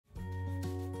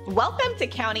Welcome to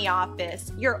County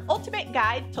Office, your ultimate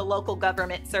guide to local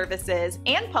government services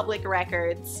and public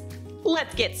records.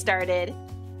 Let's get started.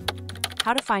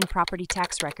 How to find property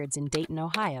tax records in Dayton,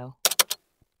 Ohio.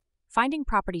 Finding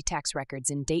property tax records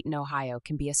in Dayton, Ohio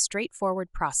can be a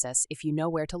straightforward process if you know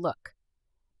where to look.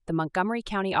 The Montgomery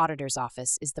County Auditor's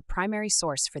Office is the primary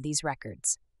source for these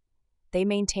records. They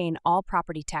maintain all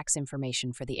property tax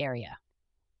information for the area.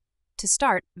 To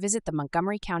start, visit the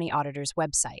Montgomery County Auditor's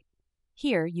website.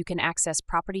 Here, you can access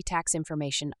property tax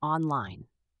information online.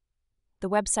 The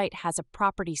website has a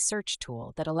property search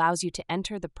tool that allows you to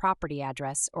enter the property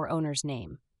address or owner's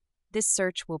name. This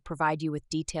search will provide you with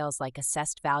details like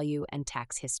assessed value and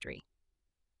tax history.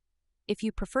 If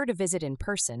you prefer to visit in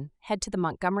person, head to the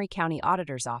Montgomery County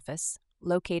Auditor's Office,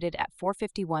 located at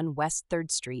 451 West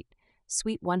 3rd Street,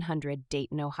 Suite 100,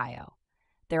 Dayton, Ohio.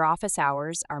 Their office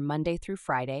hours are Monday through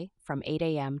Friday from 8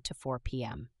 a.m. to 4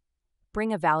 p.m.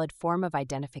 Bring a valid form of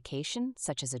identification,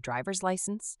 such as a driver's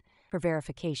license, for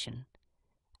verification.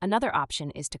 Another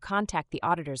option is to contact the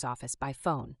auditor's office by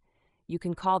phone. You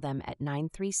can call them at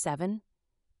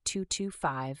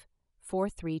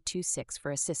 937-225-4326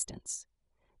 for assistance.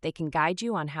 They can guide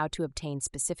you on how to obtain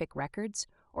specific records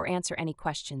or answer any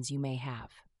questions you may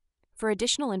have. For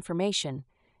additional information,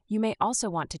 you may also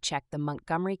want to check the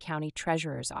Montgomery County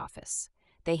Treasurer's Office.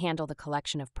 They handle the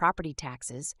collection of property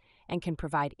taxes and can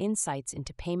provide insights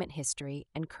into payment history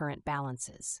and current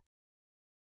balances.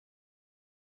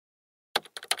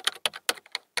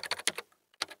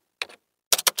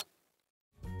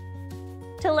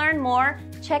 To learn more,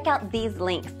 check out these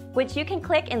links, which you can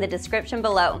click in the description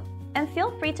below. And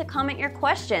feel free to comment your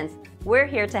questions. We're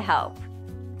here to help.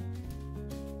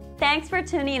 Thanks for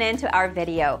tuning in to our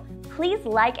video. Please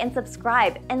like and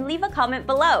subscribe and leave a comment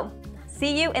below.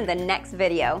 See you in the next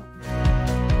video.